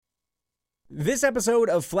This episode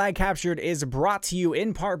of Flag Captured is brought to you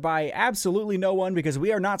in part by absolutely no one because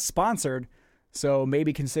we are not sponsored, so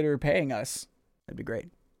maybe consider paying us. That'd be great.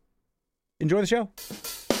 Enjoy the show.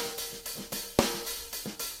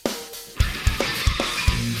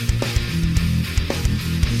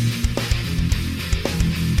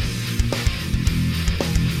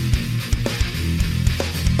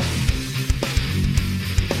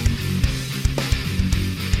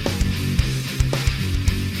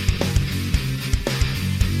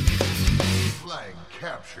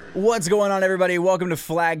 What's going on, everybody? Welcome to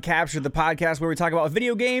Flag Captured, the podcast where we talk about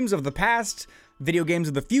video games of the past, video games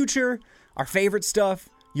of the future, our favorite stuff,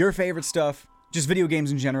 your favorite stuff, just video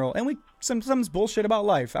games in general, and we some bullshit about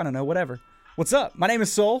life. I don't know, whatever. What's up? My name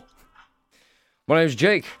is Soul. My name's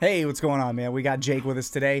Jake. Hey, what's going on, man? We got Jake with us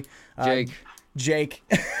today. Jake.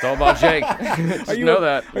 It's all about Jake. You know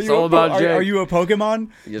that. It's all about Jake. Are you a Pokemon?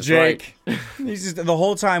 Yes, Jake. Right. He's just the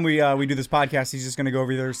whole time we do this podcast. He's just gonna go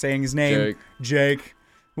over there saying his name. Jake.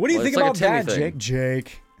 What do you think about that, Jake?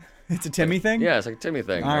 Jake. It's a Timmy thing? Yeah, it's like a Timmy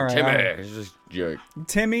thing. All right, Timmy. all right. It's just Jake.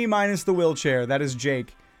 Timmy minus the wheelchair. That is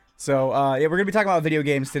Jake. So, yeah, we're going to be talking about video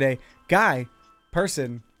games today. Guy,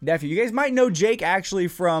 person, nephew. You guys might know Jake actually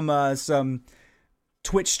from some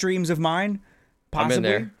Twitch streams of mine. Possibly. I'm in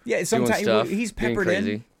there. Yeah, sometimes stuff, he's being peppered in.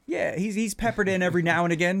 crazy. Yeah, he's peppered in every now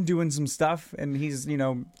and again doing some stuff, and he's,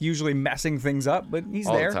 usually messing things up, but he's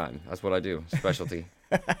all there. the time. That's what I do. Specialty.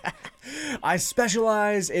 I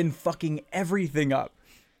specialize in fucking everything up.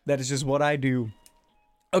 That is just what I do.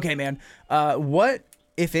 Okay, man. What,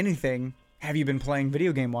 if anything, have you been playing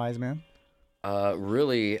video game-wise, man?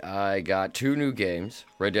 Really, I got 2 new games.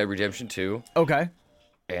 Red Dead Redemption 2. Okay.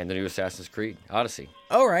 And the new Assassin's Creed, Odyssey.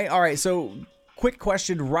 All right. So, quick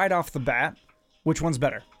question right off the bat. Which one's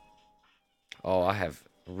better? Oh, I have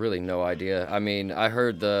really no idea. I mean, I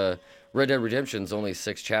heard the Red Dead Redemption's only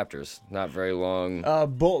 6 chapters. Not very long.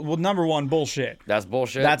 Well, number one, bullshit. That's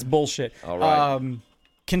bullshit? That's bullshit. All right.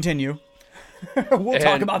 Continue. We'll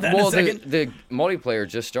talk about that in a second. The multiplayer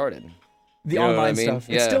just started. The You know online what I mean? stuff.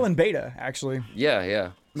 Yeah. It's still in beta, actually.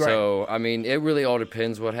 Yeah. Right. So, I mean, it really all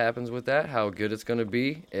depends what happens with that, how good it's going to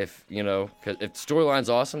be. If, cause if storyline's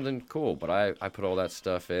awesome, then cool. But I put all that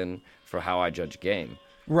stuff in for how I judge a game.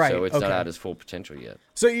 Right. So it's okay. not at its full potential yet.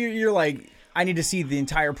 So you're like, I need to see the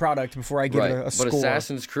entire product before I give it a score. But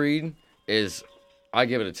Assassin's Creed I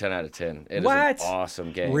give it a 10 out of 10. It is an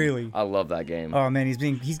awesome game. Really? I love that game. Oh man,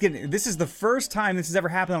 this is the first time this has ever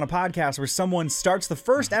happened on a podcast where someone starts the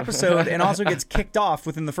first episode and also gets kicked off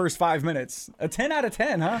within the first 5 minutes. A 10 out of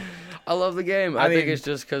 10, huh? I love the game. I think it's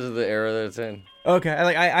just because of the era that it's in. Okay,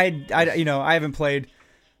 I haven't played.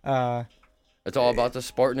 It's all about the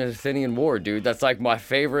Spartan and Athenian War, dude. That's like my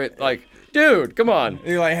favorite. Like, dude, come on.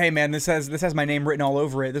 You're like, hey man, this has my name written all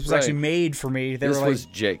over it. This was actually made for me. This was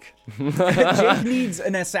Jake. Jake needs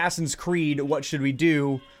an Assassin's Creed. What should we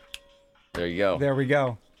do? There you go. There we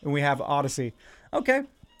go. And we have Odyssey. Okay.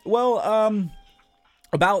 Well,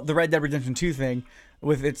 about the Red Dead Redemption 2 thing,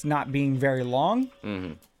 with its not being very long.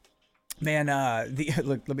 Mm-hmm. Man,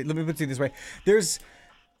 look, let me put it this way. There's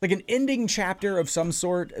like an ending chapter of some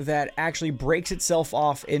sort that actually breaks itself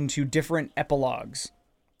off into different epilogues.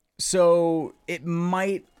 So it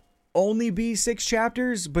might only be 6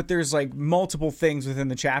 chapters, but there's like multiple things within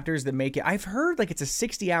the chapters that make it. I've heard like it's a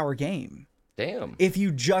 60-hour game. Damn. If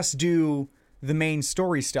you just do the main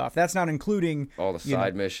story stuff, that's not including all the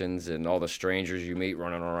side missions and all the strangers you meet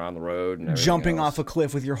running around the road and jumping else. off a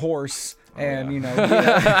cliff with your horse and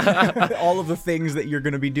all of the things that you're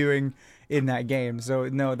going to be doing in that game. So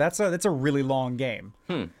no, that's a really long game.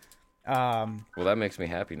 Well, that makes me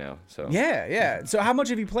happy now. So yeah. So how much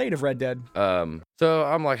have you played of Red Dead? So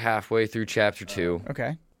I'm like halfway through chapter 2.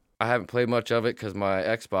 Okay. I haven't played much of it because my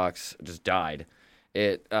Xbox just died.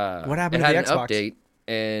 What happened to the had Xbox? An update,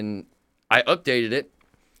 and I updated it,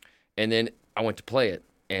 and then I went to play it,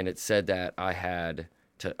 and it said that I had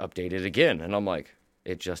to update it again, and I'm like,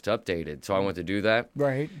 it just updated. So I went to do that.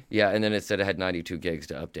 Right. Yeah, and then it said it had 92 gigs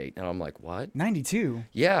to update, and I'm like, what? 92?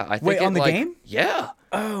 Yeah, I think Wait, on the game? Yeah.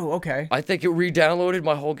 Oh, okay. I think it re-downloaded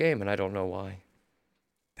my whole game, and I don't know why.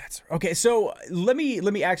 That's okay. So let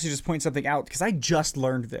me actually just point something out because I just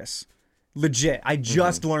learned this. Legit, I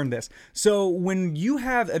just learned this. So when you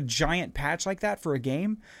have a giant patch like that for a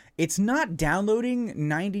game, it's not downloading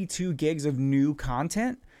 92 gigs of new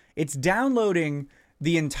content. It's downloading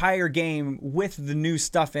the entire game with the new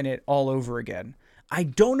stuff in it all over again. I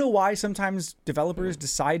don't know why sometimes developers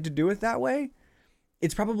decide to do it that way.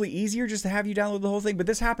 It's probably easier just to have you download the whole thing, but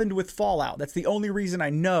this happened with Fallout. That's the only reason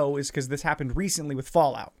I know is because this happened recently with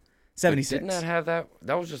Fallout 76. But didn't that have that?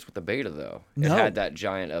 That was just with the beta, though. No. It had that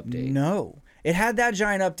giant update. No. It had that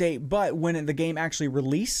giant update, but when the game actually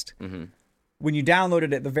released, Mm-hmm. when you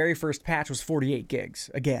downloaded it, the very first patch was 48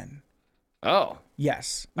 gigs again. Oh,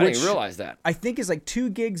 Yes. I didn't realize that. I think is like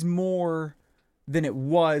 2 gigs more than it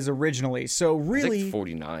was originally. So I think really, it's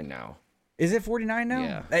 49 now. is it 49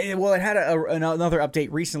 now? Yeah. Well, it had another update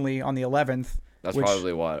recently on the 11th. That's which,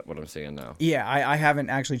 probably what I'm seeing now. Yeah, I haven't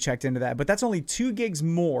actually checked into that, but that's only 2 gigs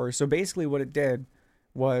more. So basically what it did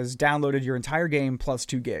was downloaded your entire game plus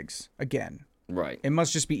 2 gigs again. Right. It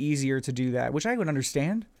must just be easier to do that, which I would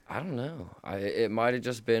understand. I don't know. It might have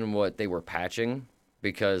just been what they were patching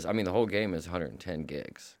because, I mean, the whole game is 110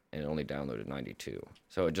 gigs and it only downloaded 92.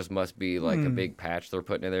 So it just must be like a big patch they're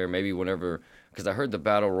putting in there. Maybe whenever, because I heard the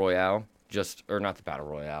Battle Royale, or not the Battle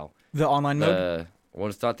Royale. The online mode? Well,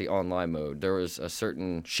 it's not the online mode. There was a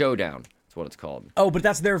certain Showdown. That's what it's called. Oh, but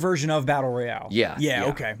that's their version of Battle Royale. Yeah. Yeah,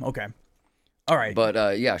 okay. All right.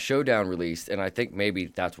 But yeah, Showdown released, and I think maybe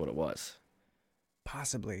that's what it was.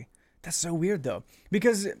 Possibly. That's so weird, though.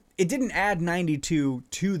 Because it didn't add 92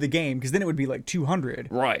 to the game, because then it would be like 200.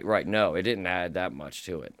 Right. No, it didn't add that much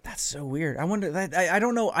to it. That's so weird. I wonder, I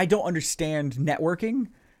don't know, I don't understand networking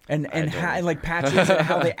and how, like patches and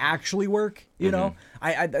how they actually work, you know?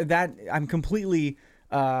 I'm completely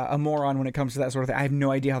a moron when it comes to that sort of thing. I have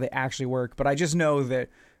no idea how they actually work, but I just know that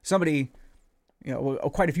somebody, you know,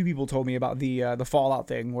 quite a few people told me about the Fallout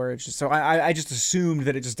thing, where it's just, so I just assumed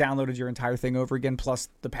that it just downloaded your entire thing over again plus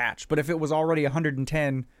the patch. But if it was already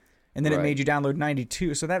 110 and then it made you download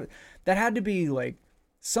 92, so that had to be like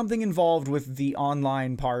something involved with the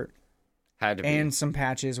online part. Had to be. And some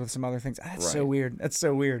patches with some other things. That's so weird. That's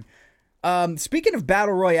so weird. Speaking of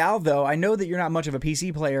Battle Royale, though, I know that you're not much of a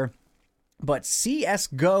PC player, but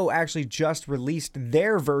CSGO actually just released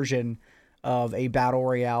their version of a Battle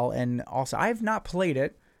Royale. And also, I have not played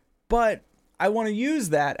it, but I want to use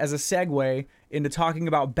that as a segue into talking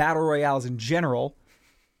about Battle Royales in general.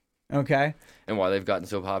 Okay? And why they've gotten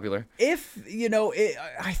so popular? If, you know,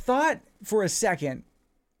 I thought for a second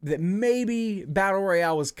that maybe Battle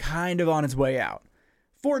Royale was kind of on its way out.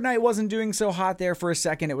 Fortnite wasn't doing so hot there for a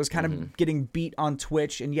second. It was kind of getting beat on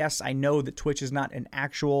Twitch. And yes, I know that Twitch is not an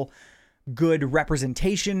actual good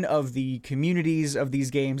representation of the communities of these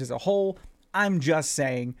games as a whole. I'm just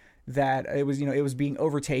saying that it was, you know, it was being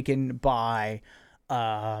overtaken by, you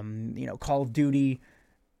know, Call of Duty.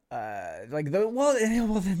 Then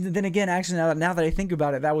again, actually, now that I think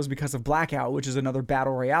about it, that was because of Blackout, which is another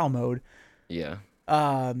Battle Royale mode. Yeah.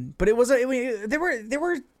 But it was there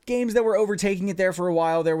were games that were overtaking it there for a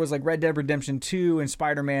while. There was like Red Dead Redemption 2 and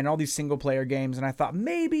Spider-Man and all these single player games, and I thought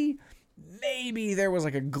maybe there was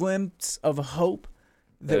like a glimpse of hope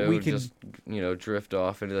that we could just, you know, drift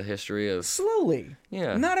off into the history of slowly.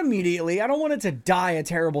 Yeah. Not immediately. I don't want it to die a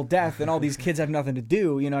terrible death and all these kids have nothing to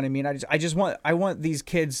do, you know what I mean? I want these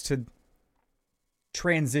kids to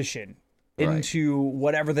transition into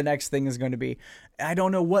whatever the next thing is going to be. I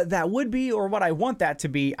don't know what that would be or what I want that to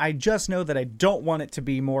be. I just know that I don't want it to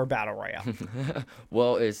be more Battle Royale.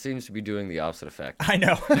 Well, it seems to be doing the opposite effect. I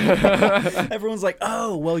know. Everyone's like,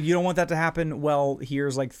 oh, well, you don't want that to happen. Well,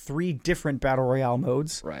 here's like 3 different Battle Royale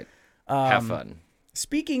modes. Right. Have fun.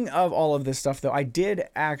 Speaking of all of this stuff, though, I did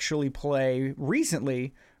actually play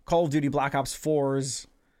recently Call of Duty Black Ops 4's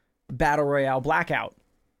Battle Royale Blackout.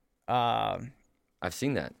 I've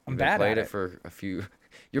seen that. I'm bad played at it for a few.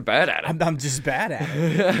 You're bad at it. I'm just bad at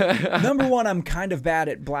it. Number one, I'm kind of bad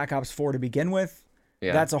at Black Ops 4 to begin with.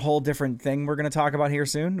 Yeah. That's a whole different thing we're going to talk about here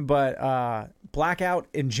soon. But Blackout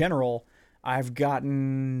in general, I've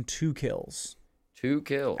gotten 2 kills. 2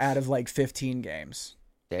 kills out of like 15 games.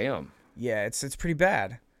 Damn. Yeah, it's pretty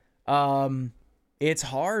bad. It's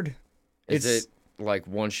hard. Is it like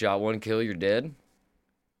 1 shot, 1 kill, you're dead?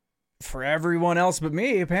 For everyone else but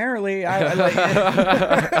me, apparently.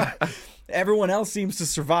 Everyone else seems to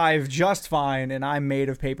survive just fine, and I'm made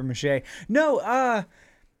of paper mache. No,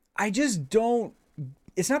 I just don't.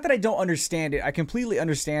 It's not that I don't understand it. I completely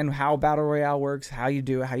understand how Battle Royale works, how you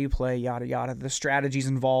do it, how you play, yada, yada, the strategies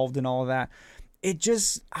involved and all of that. It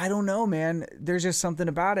just, I don't know, man. There's just something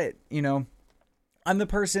about it, you know. I'm the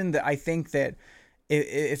person that I think that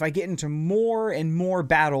if I get into more and more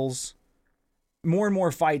battles, more and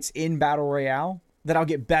more fights in Battle Royale, that I'll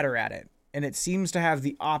get better at it. And it seems to have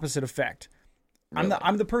the opposite effect. Really?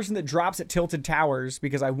 I'm the person that drops at Tilted Towers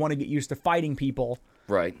because I want to get used to fighting people.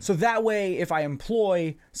 Right. So that way, if I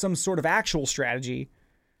employ some sort of actual strategy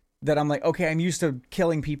that I'm like, okay, I'm used to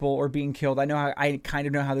killing people or being killed. I kind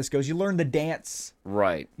of know how this goes. You learn the dance.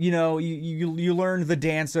 Right. You know, you learn the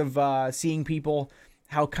dance of seeing people,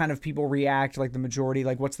 how kind of people react, like the majority,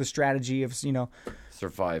 like what's the strategy of, you know,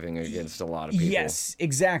 surviving against a lot of people. Yes,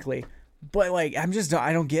 exactly. But like, I'm just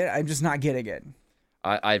not getting it.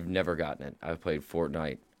 I've never gotten it. I've played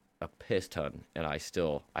Fortnite a piss ton, and I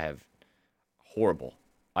have horrible.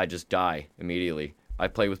 I just die immediately. I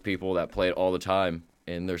play with people that play it all the time,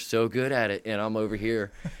 and they're so good at it, and I'm over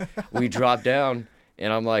here. We drop down,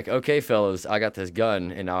 and I'm like, okay, fellas, I got this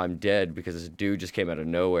gun, and now I'm dead because this dude just came out of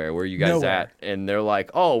nowhere. Where are you guys at? And they're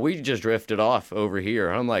like, oh, we just drifted off over here.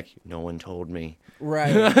 And I'm like, no one told me.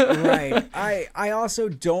 Right, right. I also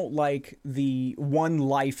don't like the one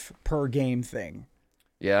life per game thing.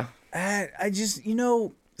 Yeah. I just,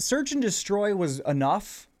 search and destroy was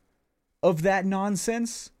enough of that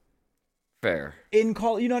nonsense. Fair. In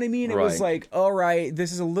Call, you know what I mean? It Right. was like, all right,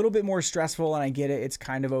 this is a little bit more stressful, and I get it. It's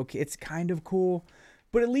kind of okay. It's kind of cool.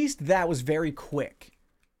 But at least that was very quick.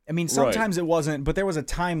 I mean, sometimes it wasn't, but there was a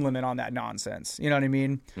time limit on that nonsense. You know what I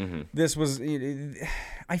mean? Mm-hmm. This was,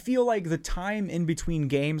 I feel like the time in between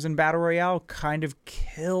games in Battle Royale kind of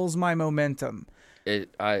kills my momentum.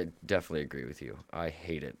 I definitely agree with you. I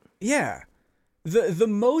hate it. Yeah. The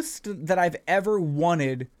most that I've ever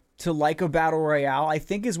wanted to like a Battle Royale, I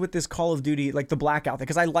think, is with this Call of Duty, like the Blackout thing,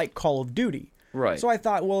 because I like Call of Duty. Right. So I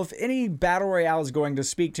thought, well, if any Battle Royale is going to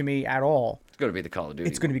speak to me at all, It's going to be the Call of Duty.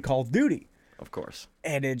 it's going to be Call of Duty. Of course.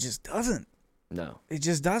 And it just doesn't. No. It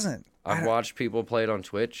just doesn't. I've watched people play it on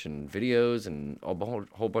Twitch and videos and a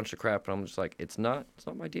whole bunch of crap, and I'm just like, it's not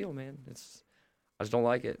my deal, man. I just don't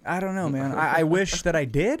like it. I don't know, man. I wish that I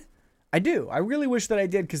did. I do. I really wish that I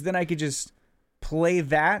did, because then I could just play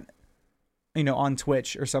that, on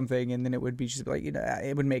Twitch or something, and then it would be just like,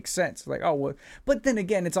 it would make sense. Like, oh, well. But then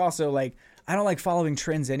again, it's also like, I don't like following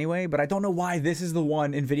trends anyway, but I don't know why this is the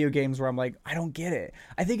one in video games where I'm like, I don't get it.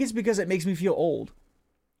 I think it's because it makes me feel old.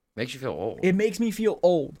 Makes you feel old. It makes me feel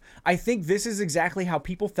old. I think this is exactly how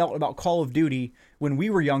people felt about Call of Duty when we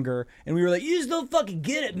were younger, and we were like, you just don't fucking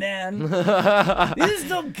get it, man. You just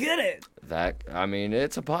don't get it.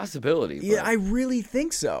 It's a possibility. But... Yeah, I really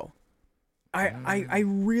think so. I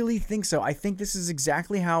really think so. I think this is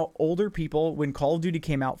exactly how older people, when Call of Duty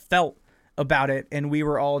came out, felt about it, and we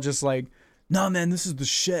were all just like, nah, man, this is the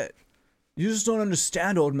shit. You just don't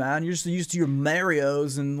understand, old man. You're just used to your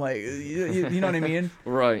Marios and like, you know what I mean?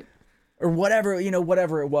 Right. Or whatever,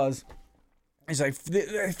 whatever it was. It's like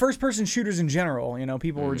first-person shooters in general.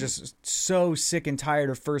 People were just so sick and tired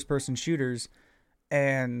of first-person shooters,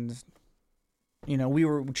 and we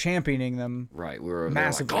were championing them. Right. We were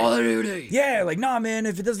massively. Like, Call of Duty. Yeah, like, nah, man.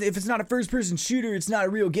 If it's not a first-person shooter, it's not a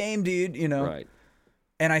real game, dude. Right.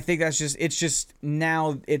 And I think it's just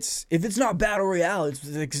now if it's not Battle Royale, it's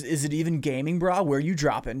like, is it even gaming, bro? Where you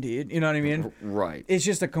dropping, dude? You know what I mean? Right. It's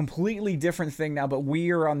just a completely different thing now, but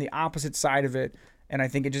we are on the opposite side of it, and I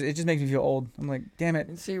think it just makes me feel old. I'm like, damn it.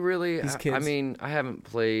 And see, really, these kids. I mean, I haven't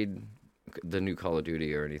played the new Call of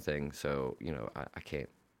Duty or anything, so I can't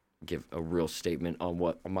give a real statement on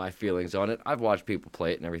what my feelings on it. I've watched people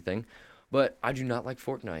play it and everything, but I do not like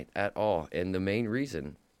Fortnite at all, and the main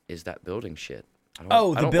reason is that building shit.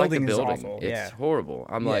 The building is awful. It's horrible.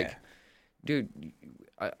 I'm like, dude,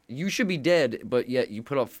 you should be dead, but yet you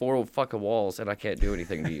put up 4 fucking walls, and I can't do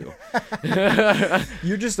anything to you.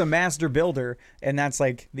 You're just a master builder, and that's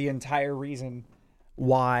like the entire reason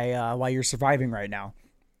why you're surviving right now.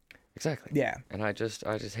 Exactly. Yeah. And I just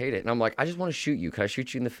hate it. And I'm like, I just want to shoot you. Can I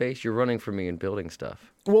shoot you in the face? You're running from me and building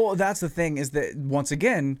stuff. Well, that's the thing, is that once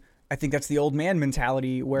again, I think that's the old man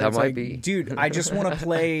mentality where it's like, dude, I just want to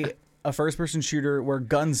play a first-person shooter where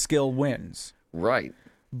gun skill wins. Right.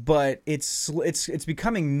 But it's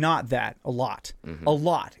becoming not that a lot. Mm-hmm. A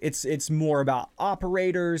lot. It's more about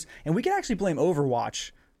operators, and we can actually blame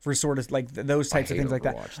Overwatch for sort of like those types of things like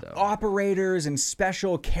that. Though. Operators and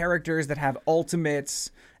special characters that have ultimates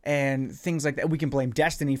and things like that. We can blame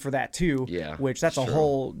Destiny for that too. Yeah, which that's a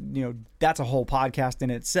whole podcast in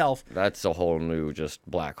itself. That's a whole new just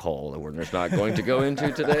black hole that we're just not going to go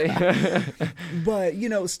into today. But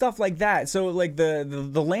stuff like that. So like the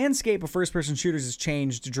landscape of first person shooters has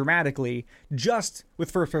changed dramatically just with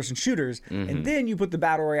first person shooters, and then you put the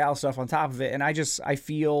battle royale stuff on top of it, and I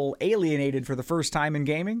feel alienated for the first time in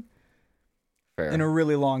gaming. Fair. In a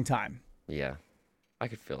really long time. Yeah, I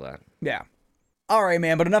could feel that. Yeah. All right,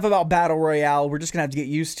 man, but enough about Battle Royale. We're just going to have to get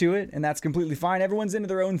used to it, and that's completely fine. Everyone's into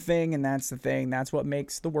their own thing, and that's the thing. That's what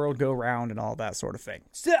makes the world go round and all that sort of thing.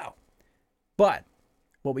 So, but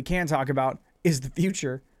what we can talk about is the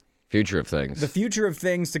future. Future of things. The future of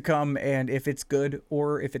things to come, and if it's good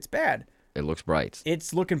or if it's bad. It looks bright.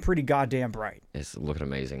 It's looking pretty goddamn bright. It's looking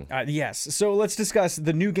amazing. Yes. So let's discuss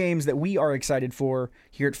the new games that we are excited for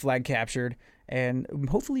here at Flag Captured, and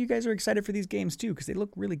hopefully you guys are excited for these games too, because they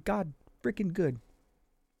look really freaking good.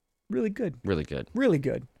 Really good. Really good. Really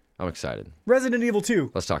good. I'm excited. Resident Evil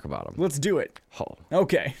 2. Let's talk about them. Let's do it. Oh.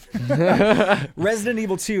 Okay. Resident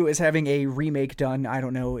Evil 2 is having a remake done. I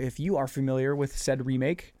don't know if you are familiar with said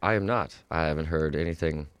remake. I am not. I haven't heard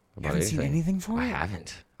anything about anything. Seen anything for it? I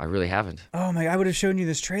haven't. I really haven't. Oh my! I would have shown you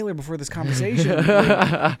this trailer before this conversation.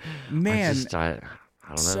 Man, I don't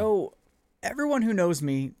know. So everyone who knows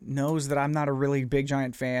me knows that I'm not a really big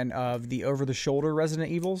giant fan of the over-the-shoulder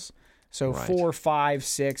Resident Evils. So Right. 4, 5,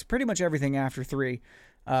 6, pretty much everything after 3.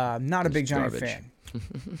 Not a big giant garbage.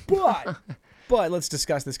 fan. But let's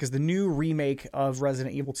discuss this because the new remake of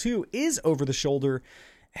Resident Evil 2 is over the shoulder,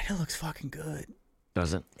 and it looks fucking good.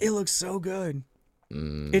 Does it? It looks so good.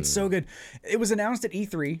 It's so good. It was announced at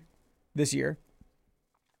E3 this year,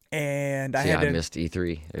 and I missed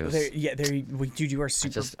E3. It was dude, you are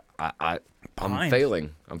super. I'm behind.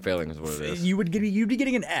 failing. I'm failing is what it is. You'd be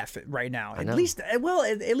getting an F right now. know. At least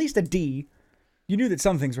a D. You knew that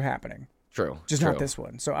some things were happening, True. just true. not this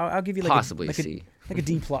one. So I'll give you like Possibly a C. like a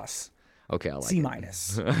D plus, Okay, I like C it. minus,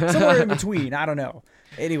 somewhere in between. I don't know.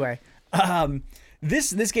 Anyway,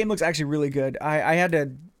 this game looks actually really good. I had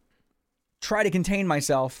to try to contain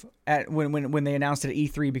myself at when they announced it at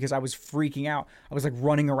E3 because I was freaking out. I was like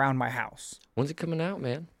running around my house. When's it coming out,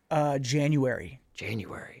 man? January.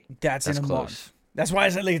 January. That's in a close. month. That's why I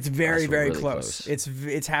said like it's very, That's very really close. close.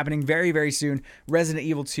 It's happening very, very soon. Resident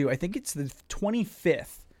Evil 2. I think it's the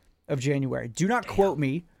 25th of January. Do not quote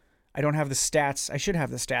me. I don't have the stats. I should have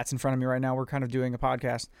the stats in front of me right now. We're kind of doing a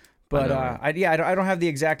podcast, but I don't have the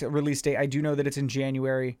exact release date. I do know that it's in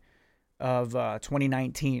January of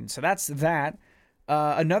 2019. So that's that.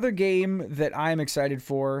 Another game that I'm excited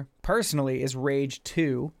for personally is Rage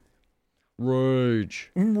 2.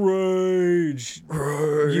 Rage. You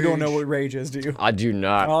don't know what Rage is, do you? I do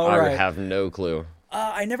not. All I right. have no clue.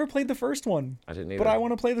 I never played the first one. I didn't either. But I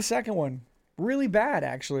want to play the second one. Really bad,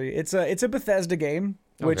 actually. It's a Bethesda game,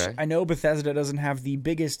 which Okay. I know Bethesda doesn't have the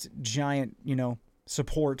biggest giant,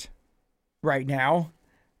 support right now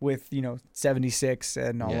with, 76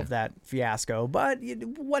 and all Yeah. of that fiasco. But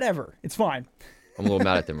whatever. It's fine. I'm a little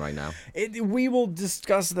mad at them right now. We will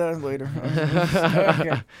discuss that later.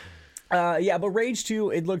 Okay. But Rage 2,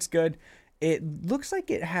 it looks good. It looks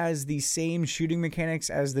like it has the same shooting mechanics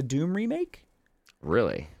as the Doom remake.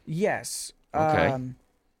 Really? Yes. Okay.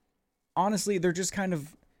 Honestly, they're just kind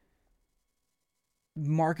of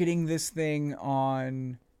marketing this thing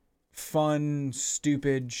on fun,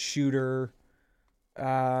 stupid shooter. They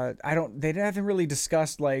haven't really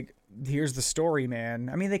discussed like, here's the story, man.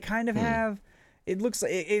 I mean, they kind of have. It looks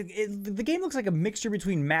like the game looks like a mixture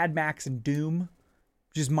between Mad Max and Doom,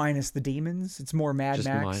 just minus the demons. It's more Mad Just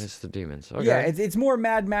Max. minus the demons. Okay. Yeah, it's more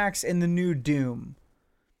Mad Max and the new Doom.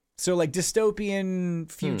 So like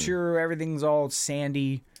dystopian future, everything's all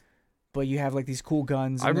sandy, but you have like these cool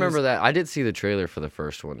guns. I remember that. I did see the trailer for the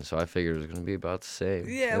first one, so I figured it was going to be about the same.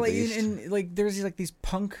 Yeah, at like least. and like there's like these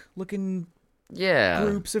punk looking yeah.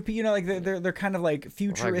 groups of people, like they're kind of like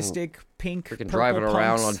futuristic pink, Freaking purple driving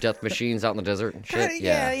around punks. on death machines out in the desert and shit.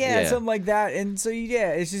 Yeah, something like that. And so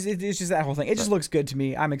it's just that whole thing. It just looks good to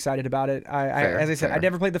me. I'm excited about it. Fair, as I said, I fair.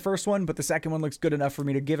 never played the first one, but the second one looks good enough for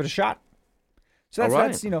me to give it a shot. So All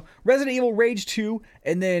right. that's Resident Evil Rage 2,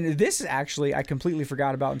 and then this is actually I completely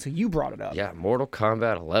forgot about until you brought it up. Yeah, Mortal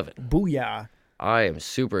Kombat 11. Booyah. I am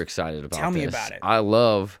super excited about Tell me this. about it. I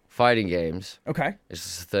love fighting games. Okay. It's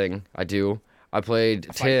just a thing I do. I played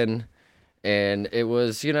 10, and it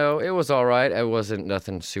was, it was all right. It wasn't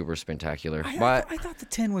nothing super spectacular. I thought the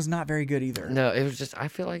 10 was not very good either. No, it was just, I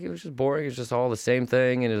feel like it was just boring. It was just all the same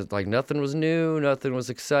thing, and it was like nothing was new, nothing was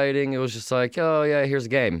exciting. It was just like, oh, yeah, here's a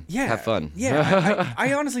game. Yeah. Have fun. Yeah.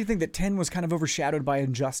 I honestly think that 10 was kind of overshadowed by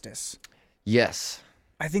Injustice. Yes.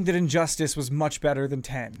 I think that Injustice was much better than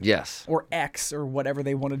 10. Yes. Or X, or whatever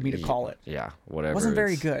they wanted me to call it. Yeah, whatever. Wasn't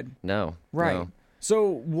very it's- good. No. Right. no. So,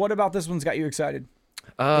 what about this one's got you excited?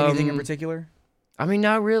 Anything in particular? I mean,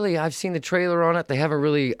 not really. I've seen the trailer on it. They haven't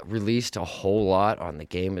really released a whole lot on the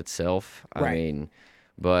game itself. I Right. mean,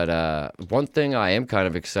 but one thing I am kind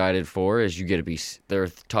of excited for is they're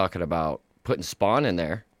talking about putting Spawn in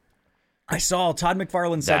there. I saw Todd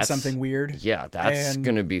McFarlane said That's- something weird. Yeah, that's And-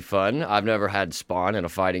 going to be fun. I've never had Spawn in a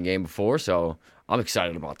fighting game before, so I'm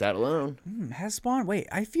excited about that alone. Has Spawn? Wait,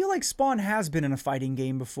 I feel like Spawn has been in a fighting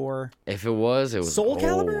game before. If it was Soul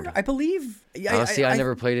Calibur? old. I believe. Honestly, I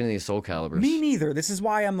never played any of these Soul Calibers. Me neither. This is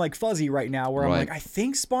why I'm like fuzzy right now, where I'm Right. like, I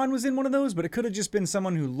think Spawn was in one of those, but it could have just been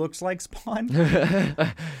someone who looks like Spawn.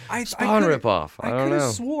 Spawn ripoff. I don't could have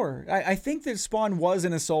know. swore. I think that Spawn was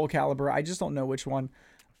in a Soul Calibur. I just don't know which one.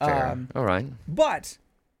 Fair. All right. But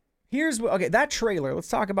here's what. Okay, that trailer. Let's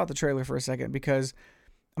talk about the trailer for a second because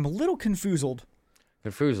I'm a little confused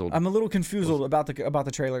Confused. I'm a little confused about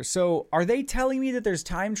the trailer. So, are they telling me that there's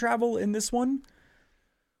time travel in this one,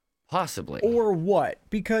 Possibly. or what?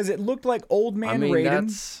 Because it looked like Old Man I mean,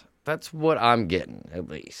 Raiden. that's what I'm getting, at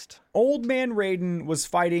least. Old Man Raiden was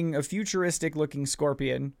fighting a futuristic-looking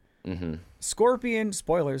Scorpion. Mm-hmm. Scorpion,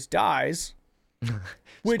 spoilers, dies.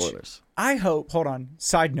 Which Spoilers. I hope. Hold on.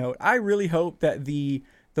 Side note: I really hope that the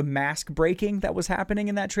mask breaking that was happening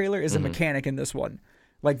in that trailer is a mechanic in this one.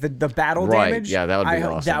 Like the battle Right, damage. yeah, that would be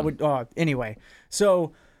awesome. That would. Anyway,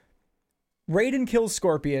 so Raiden kills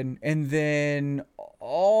Scorpion, and then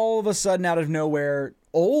all of a sudden, out of nowhere,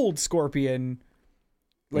 old Scorpion,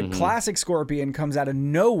 like classic Scorpion, comes out of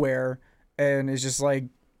nowhere and is just like,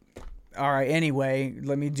 "All right, anyway,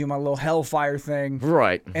 let me do my little Hellfire thing,"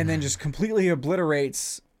 Right. and then just completely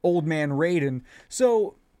obliterates Old Man Raiden.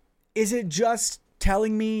 So, is it just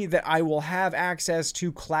telling me that I will have access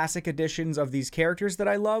to classic editions of these characters that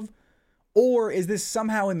I love? Or is this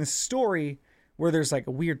somehow in the story where there's like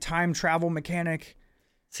a weird time travel mechanic?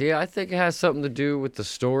 See, I think it has something to do with the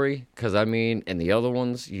story. Because, I mean, in the other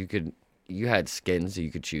ones, you had skins that you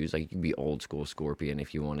could choose. Like, you could be old school Scorpion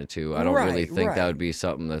if you wanted to. I don't really think that would be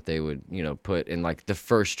something that they would, put in, like, the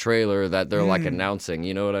first trailer that they're, like, announcing.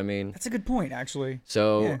 You know what I mean? That's a good point, actually.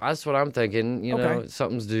 So, that's what I'm thinking. You know,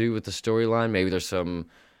 something's to do with the storyline. Maybe there's some,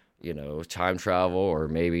 time travel, or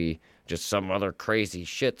maybe just some other crazy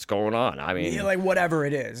shit's going on. I mean... Yeah, like, whatever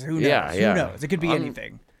it is. Who knows? Yeah. Who knows? It could be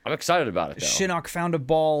anything. I'm excited about it, though. Shinnok found a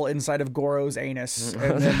ball inside of Goro's anus,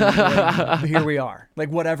 and then here we are. Like,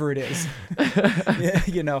 whatever it is.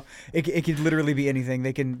 It could literally be anything.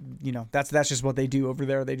 They can, that's just what they do over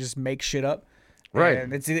there. They just make shit up. Right.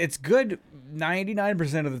 And it's good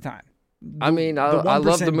 99% of the time. I mean, I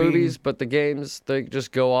love the movies, but the games, they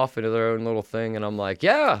just go off into their own little thing, and I'm like,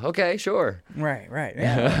 yeah, okay, sure. Right,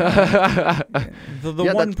 yeah. the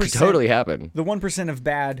 1%, that totally happened. The 1% of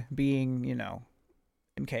bad being,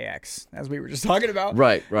 MKX, as we were just talking about.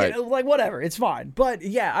 Right. Like, whatever, it's fine. But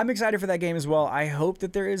yeah, I'm excited for that game as well. I hope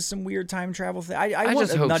that there is some weird time travel thing. I want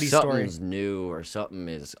just a hope nutty story. something's new, or something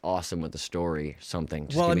is awesome with the story. Something.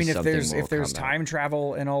 Just Well, I mean, if there's time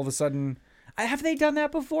travel and all of a sudden, have they done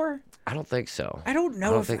that before? I don't think so. I don't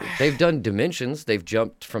know. They've done dimensions. They've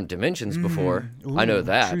jumped from dimensions before. Ooh, I know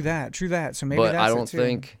that. True that. So maybe but that's I don't it too.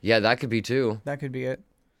 think. Yeah, that could be too. That could be it.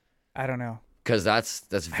 I don't know. Because that's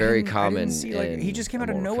very common. I didn't see, like, he just came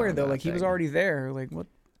out of nowhere though. Like, he was already there. Like, what?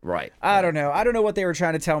 Right. I don't know. I don't know what they were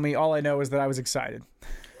trying to tell me. All I know is that I was excited.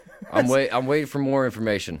 I'm waiting for more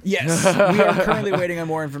information. Yes, we are currently waiting on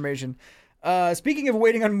more information. Speaking of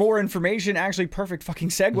waiting on more information, actually, perfect fucking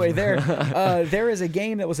segue there. There is a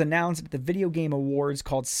game that was announced at the Video Game Awards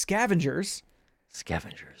called Scavengers.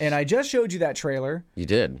 And I just showed you that trailer. You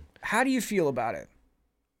did. How do you feel about it?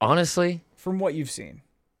 Honestly, from what you've seen.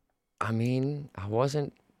 I mean, I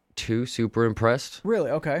wasn't too super impressed. Really?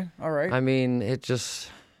 Okay. All right. I mean,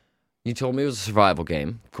 you told me it was a survival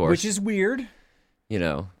game, of course. Which is weird.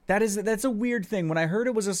 That's a weird thing. When I heard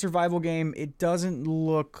it was a survival game, it doesn't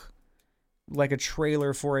look like a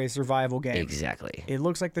trailer for a survival game. Exactly. It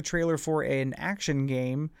looks like the trailer for an action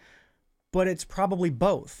game, but it's probably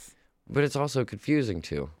both. But it's also confusing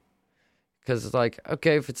too. Because it's like,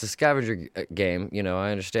 okay, if it's a scavenger game,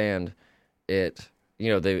 I understand it.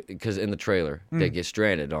 Because in the trailer, they get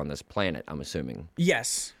stranded on this planet, I'm assuming.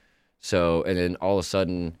 Yes. So, and then all of a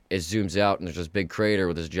sudden, it zooms out, and there's this big crater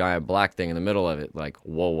with this giant black thing in the middle of it. Like,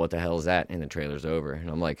 whoa, what the hell is that? And the trailer's over. And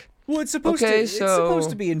I'm like, well, it's supposed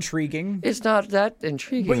to be intriguing. It's not that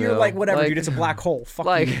intriguing, but you're though. like, whatever, dude, it's a black hole.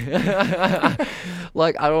 Fuck you.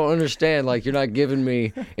 Like, I don't understand. Like, you're not giving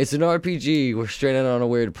me... It's an RPG. We're stranded on a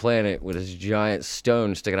weird planet with this giant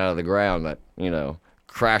stone sticking out of the ground that,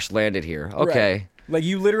 crash landed here. Okay. Right. Like,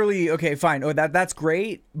 you literally, okay, fine. Oh, that's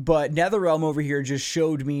great. But NetherRealm over here just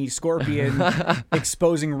showed me Scorpion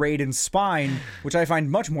exposing Raiden's spine, which I find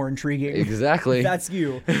much more intriguing. Exactly. That's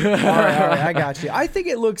you. All right, I got you. I think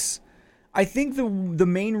the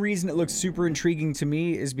main reason it looks super intriguing to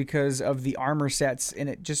me is because of the armor sets, and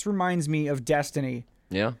it just reminds me of Destiny.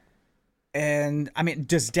 Yeah. And, I mean,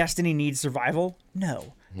 does Destiny need survival?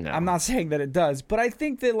 No. I'm not saying that it does, but I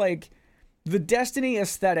think that, like, the Destiny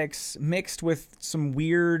aesthetics mixed with some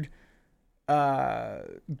weird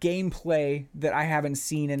gameplay that I haven't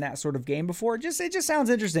seen in that sort of game before, it just sounds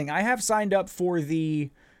interesting. I have signed up for the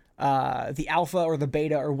alpha or the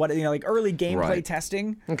beta or what, like early gameplay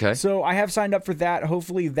testing. Okay. So I have signed up for that.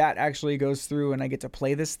 Hopefully that actually goes through and I get to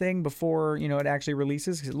play this thing before, it actually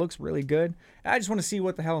releases, because it looks really good. I just want to see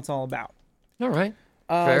what the hell it's all about. All right.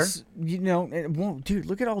 Fair. Dude,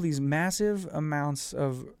 look at all these massive amounts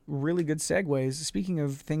of really good segues. Speaking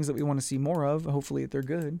of things that we want to see more of, hopefully they're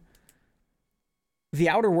good. The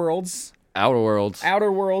Outer Worlds. Outer Worlds.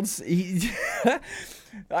 Outer Worlds.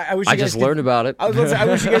 I wish I you guys just could- learned about it. I was about to say, I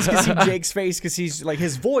wish you guys could see Jake's face because he's like,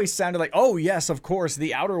 his voice sounded like, oh yes, of course,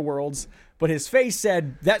 The Outer Worlds, but his face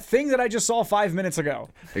said that thing that I just saw 5 minutes ago.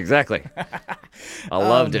 Exactly. I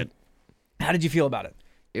loved it. How did you feel about it?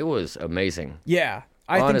 It was amazing. Yeah,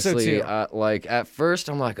 I Honestly, think so too. like at first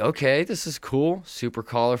I'm like, okay, this is cool, super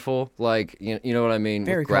colorful, like you know what I mean,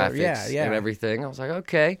 Very with color- graphics yeah. and everything. I was like,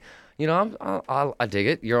 okay, you know, I dig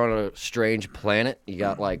it. You're on a strange planet. You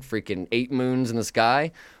got like freaking 8 moons in the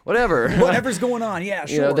sky, whatever. Whatever's going on, yeah,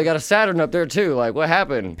 sure. You know, they got a Saturn up there too. Like, what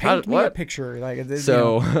happened? Paint me what? a picture, like this,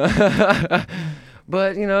 So, you know.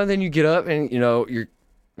 but you know, then you get up and you know you're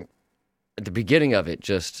at the beginning of it.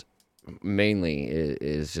 Just mainly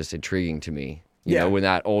is just intriguing to me. You Yeah. know, when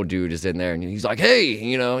that old dude is in there and he's like, "Hey,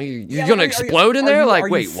 you know, you're Yeah, gonna are you- explode in are there." you- Like, are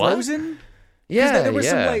you wait, what? frozen? 'Cause Yeah, there was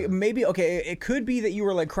some yeah. like maybe okay. It could be that you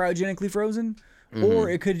were like cryogenically frozen, Mm-hmm. or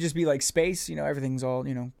it could just be like space. You know, everything's all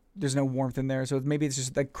there's no warmth in there, so maybe it's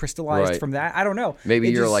just like crystallized Right. from that. I don't know. Maybe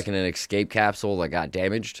It you're just- like in an escape capsule that got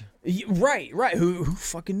damaged. Right. Who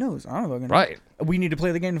fucking knows? I don't know. Right. We need to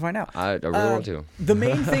play the game to find out. I really want to. The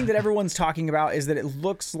main thing that everyone's talking about is that it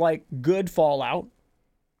looks like good Fallout,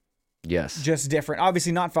 Yes. just different.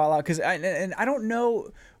 Obviously not Fallout, because and I don't know.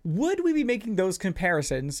 Would we be making those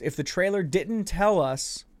comparisons if the trailer didn't tell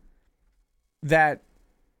us that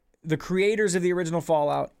the creators of the original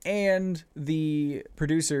Fallout and the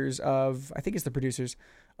producers of, I think it's the producers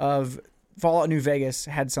of Fallout New Vegas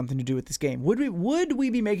had something to do with this game? Would we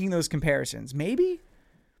be making those comparisons? Maybe.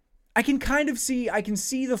 I can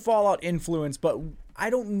see the Fallout influence, but I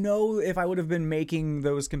don't know if I would have been making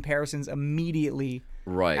those comparisons immediately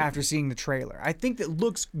Right. after seeing the trailer. I think that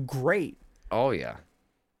looks great. Oh yeah.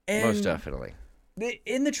 And Most definitely.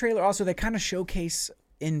 in the trailer also they kind of showcase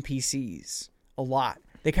NPCs a lot.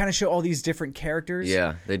 They kind of show all these different characters.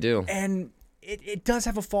 Yeah, they do. And it does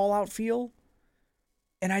have a Fallout feel.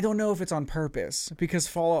 And I don't know if it's on purpose, because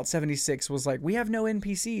Fallout 76 was like, we have no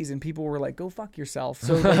NPCs, and people were like, go fuck yourself.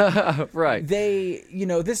 So like, Right. they,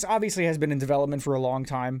 this obviously has been in development for a long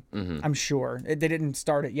time. Mm-hmm. I'm sure they didn't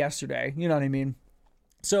start it yesterday. You know what I mean?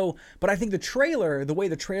 So, but I think the way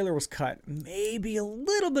the trailer was cut, maybe a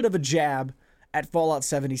little bit of a jab at Fallout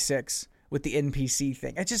 76 with the NPC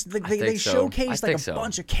thing. It just they think so. showcased I like think a so.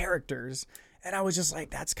 bunch of characters. And I was just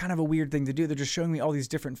like, that's kind of a weird thing to do. They're just showing me all these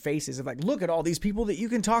different faces of like, look at all these people that you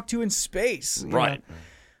can talk to in space. you Right.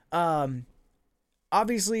 know?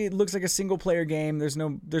 Obviously, it looks like a single player game.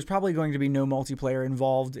 There's probably going to be no multiplayer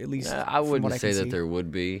involved, at least. I from wouldn't what I say can that see. there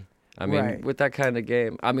would be. I mean, Right. with that kind of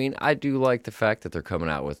game, I mean, I do like the fact that they're coming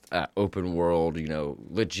out with open world,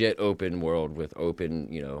 legit open world with open,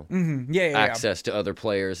 Yeah. access to other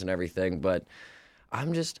players and everything. But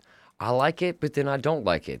I like it, but then I don't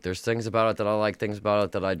like it. There's things about it that I like, things about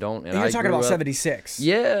it that I don't. And You're I talking grew about up- 76.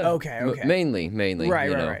 Yeah. Okay. Mainly. Right, you right,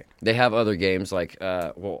 know. right. They have other games like,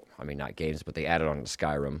 not games, but they added on to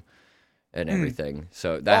Skyrim and everything.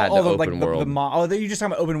 So that had the open world. You're just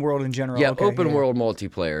talking about open world in general. Yeah, Okay, open world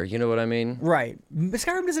multiplayer. You know what I mean? Right. But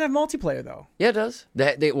Skyrim doesn't have multiplayer though. Yeah, it does.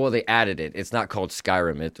 They added it. It's not called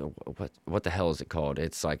Skyrim. What the hell is it called?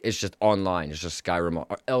 It's just online. It's just Skyrim.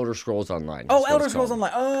 Or Elder Scrolls Online. Oh, That's what Elder it's Scrolls called.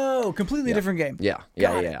 Online. Oh, completely different game. Yeah.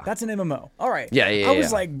 Got it. Yeah. That's an MMO. All right. Yeah, yeah, I was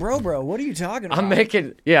yeah. like, bro, what are you talking about? I'm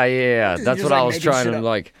making. Yeah. You're That's just, what like, I was making trying shit to up.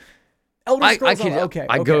 like. Elder I Scrolls can. Online. Okay.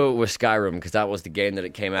 I go with Skyrim because that was the game that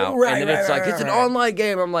it came out, Right, and then it's right, like right, it's an right. online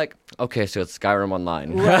game. I'm like, okay, so it's Skyrim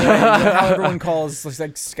Online. Right. How everyone calls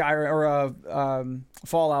like Skyrim or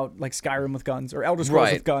Fallout like Skyrim with guns, or Elder Scrolls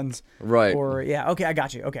Right. with guns. Right. Or yeah. Okay, I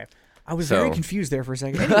got you. Okay. I was So- very confused there for a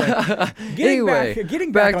second. Anyway,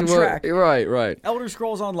 getting back on to track. Right. Elder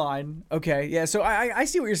Scrolls Online. Okay, yeah. So I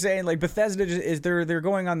see what you're saying. Like Bethesda is they're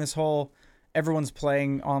going on this whole everyone's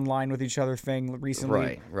playing online with each other thing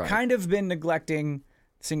recently. Right. Kind of been neglecting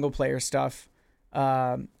single player stuff.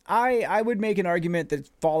 I would make an argument that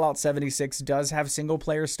Fallout 76 does have single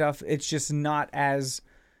player stuff. It's just not as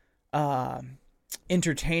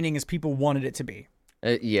entertaining as people wanted it to be.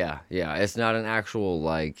 Yeah. It's not an actual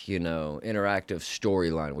interactive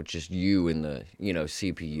storyline with just you and the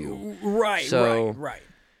CPU. Right.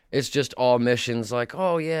 It's just all missions like,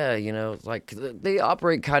 oh yeah, like they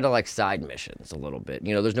operate kind of like side missions a little bit.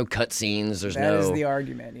 There's no cutscenes. There's That no. is the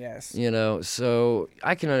argument. Yes. So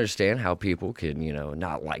I can understand how people could,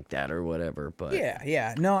 not like that or whatever. But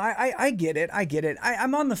Yeah. No, I get it.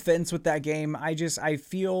 I'm on the fence with that game. I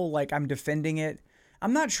feel like I'm defending it.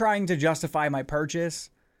 I'm not trying to justify my purchase.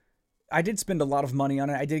 I did spend a lot of money on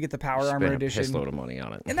it. I did get the Power Armor spent a Edition. piss load of money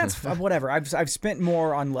on it. And that's whatever. I've spent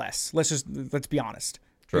more on less. Let's be honest.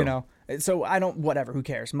 True. So I don't, whatever, who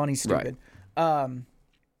cares? Money's stupid. But,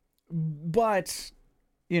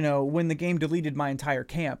 when the game deleted my entire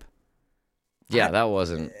camp. Yeah, that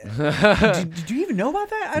wasn't. Did you even know about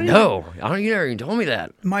that? No, you never even told me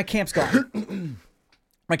that. My camp's gone.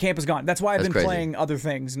 My camp is gone. That's why I've been crazy. playing other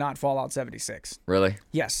things, not Fallout 76. Really?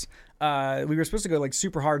 Yes. We were supposed to go like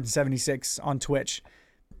super hard in 76 on Twitch,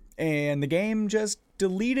 and the game just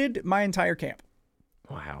deleted my entire camp.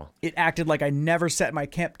 Wow. It acted like I never set my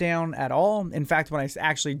camp down at all. In fact, when I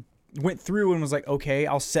actually went through and was like, okay,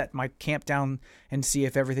 I'll set my camp down and see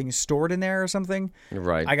if everything is stored in there or something.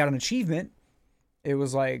 Right. I got an achievement. It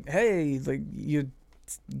was like, hey, like you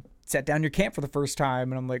set down your camp for the first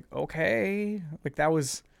time, and I'm like, okay, like that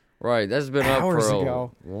was right. That's been up for a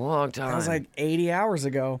long time. That was like 80 hours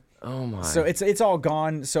ago. Oh my. So it's all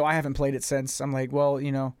gone. So I haven't played it since. I'm like, well,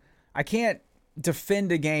 I can't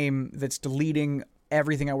defend a game that's deleting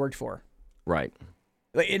everything I worked for. Right.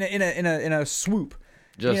 Like in a swoop.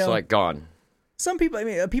 Just like gone. Some people,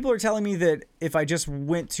 people are telling me that if I just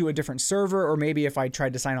went to a different server, or maybe if I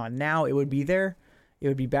tried to sign on now, it would be there. It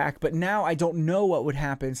would be back. But now I don't know what would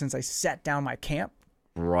happen since I set down my camp.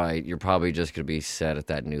 Right. You're probably just going to be set at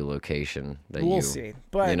that new location. We'll see.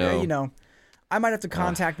 But, I might have to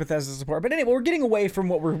contact Bethesda support. But anyway, we're getting away from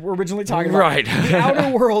what we're originally talking about. Right. The Outer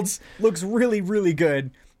Worlds looks really, really good.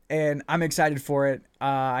 And I'm excited for it.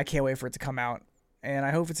 I can't wait for it to come out. And I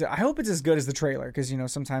hope it's as good as the trailer. Because,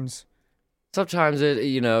 sometimes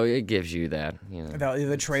it gives you that,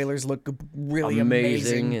 The trailers look really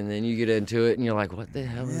amazing, and then you get into it and you're like, what the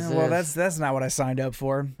hell is this? Well, that's not what I signed up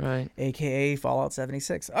for. Right. AKA Fallout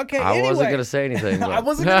 76. Okay, I wasn't going to say anything. I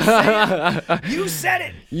wasn't going to say it. You said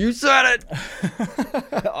it. You said it.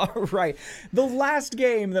 All right. The last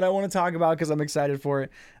game that I want to talk about because I'm excited for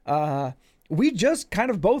it, we just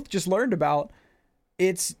kind of both just learned about.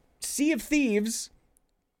 It's Sea of Thieves.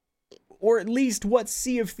 Or at least what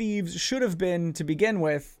Sea of Thieves should have been to begin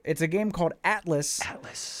with. It's a game called Atlas.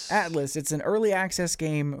 Atlas. It's an early access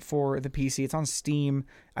game for the PC. It's on Steam.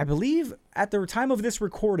 I believe at the time of this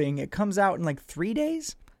recording, it comes out in like 3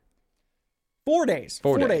 days? 4 days.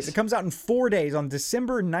 4 days. It comes out in 4 days on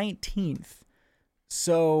December 19th.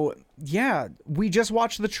 So, yeah, we just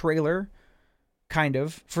watched the trailer, kind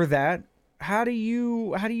of, for that. What do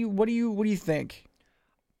you think?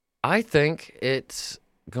 I think it's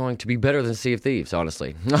going to be better than Sea of Thieves,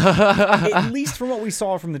 honestly. At least from what we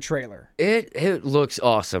saw from the trailer. It looks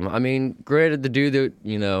awesome. I mean, granted, the dude that,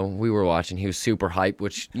 we were watching, he was super hyped,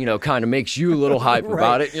 which, kind of makes you a little hype right.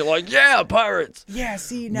 about it. You're like, yeah, pirates. Yeah,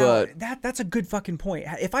 see, now, that's a good fucking point.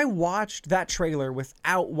 If I watched that trailer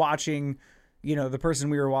without watching, the person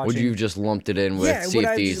we were watching. Would you have just lumped it in with Sea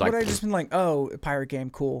of Thieves? Would I just been like, oh, pirate game,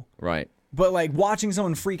 cool. Right. But, like, watching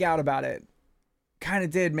someone freak out about it kind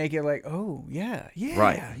of did make it like, oh, yeah,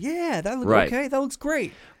 that looks okay, that looks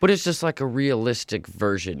great. But it's just like a realistic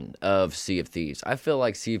version of Sea of Thieves. I feel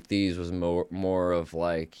like Sea of Thieves was more of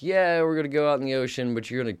like, yeah, we're going to go out in the ocean,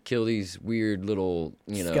 but you're going to kill these weird little,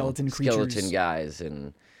 skeleton guys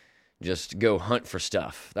and just go hunt for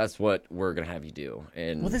stuff. That's what we're going to have you do.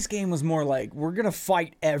 And this game was more like, we're going to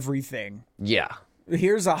fight everything. Yeah.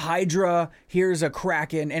 Here's a Hydra, here's a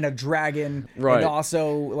Kraken and a dragon, right. And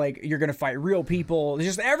also, like, you're going to fight real people. It's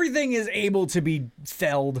just everything is able to be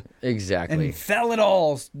felled. Exactly. And fell it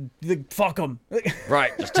all. Fuck them.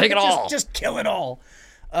 Right, just take it all. Just kill it all.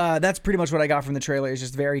 That's pretty much what I got from the trailer. It's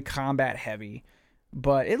just very combat heavy.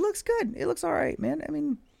 But it looks good. It looks all right, man. I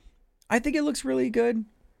mean, I think it looks really good.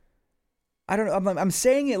 I don't know. I'm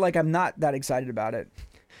saying it like I'm not that excited about it.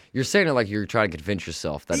 You're saying it like you're trying to convince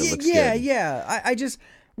yourself that it looks good. Yeah. I just,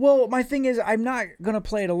 my thing is, I'm not going to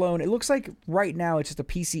play it alone. It looks like right now it's just a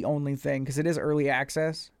PC only thing because it is early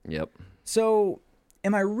access. Yep. So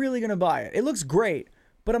am I really going to buy it? It looks great,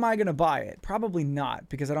 but am I going to buy it? Probably not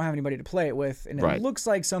because I don't have anybody to play it with. And it looks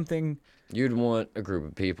like something. You'd want a group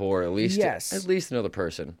of people or at least another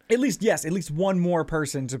person. At least one more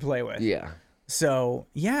person to play with. Yeah. So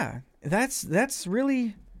yeah, that's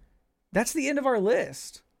the end of our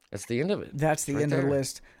list. That's the end of it. That's the end of the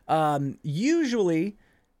list. Usually,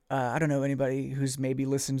 I don't know anybody who's maybe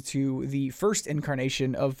listened to the first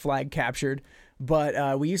incarnation of Flag Captured,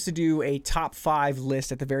 but we used to do a top 5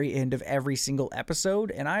 list at the very end of every single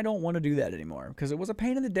episode, and I don't want to do that anymore because it was a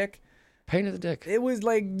pain in the dick. Pain in the dick. It was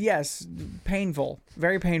like, yes, painful.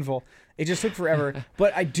 Very painful. It just took forever.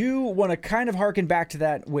 But I do want to kind of harken back to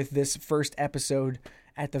that with this first episode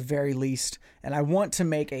at the very least, and I want to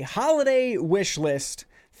make a holiday wish list.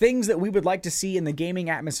 Things that we would like to see in the gaming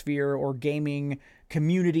atmosphere or gaming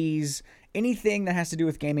communities, anything that has to do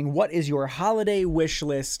with gaming. What is your holiday wish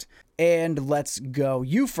list? And let's go.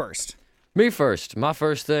 You first. Me first. My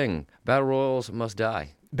first thing. Battle Royals must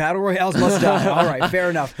die. Battle Royales must die. All right, fair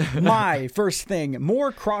enough. My first thing,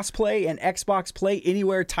 more crossplay and Xbox Play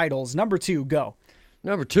Anywhere titles. Number 2, go.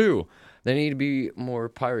 Number 2, they need to be more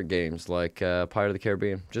pirate games like Pirate of the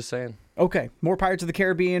Caribbean. Just saying. Okay, more Pirates of the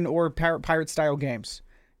Caribbean or pirate-style games.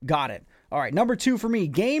 Got it. All right, number 2 for me,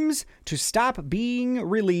 games to stop being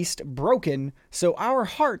released broken so our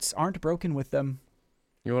hearts aren't broken with them.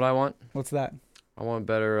 You know what I want? What's that? I want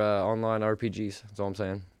better online RPGs. That's all I'm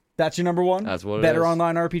saying. That's your number 1? That's what it better is.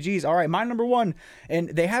 online RPGs. All right, my number 1, and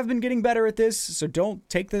they have been getting better at this, so don't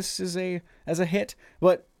take this as a hit.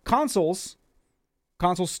 But console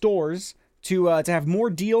stores to have more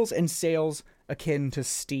deals and sales akin to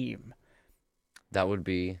Steam. That would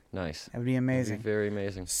be nice. That would be amazing. That'd be very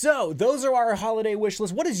amazing. So those are our holiday wish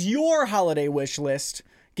list. What is your holiday wish list?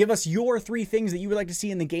 Give us your 3 things that you would like to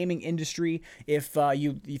see in the gaming industry. If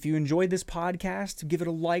you enjoyed this podcast, give it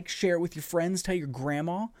a like, share it with your friends, tell your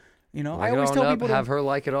grandma. You know, Like I always it on tell up, people to have her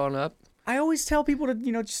like it on up. I always tell people to,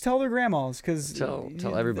 just tell their grandmas, because Tell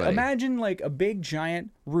everybody. Imagine like a big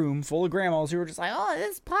giant room full of grandmas who are just like, oh,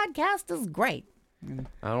 this podcast is great.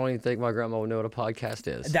 I don't even think my grandma would know what a podcast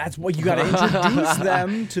is. That's what you got to introduce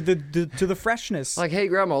them to the freshness. Like, hey,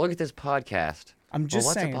 grandma, look at this podcast. I'm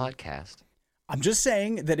just saying. What's a podcast? I'm just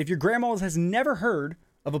saying that if your grandma has never heard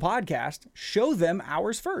of a podcast, show them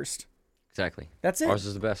ours first. Exactly. That's it. Ours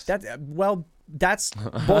is the best. That's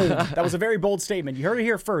bold. That was a very bold statement. You heard it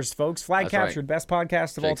here first, folks. Flag That's Captured, right. best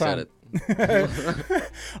podcast of Jake all time. said it.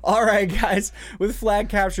 All right, guys. With Flag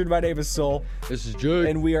Captured, my name is Soul, This is Jake.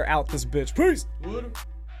 and we are out this bitch. Peace. What?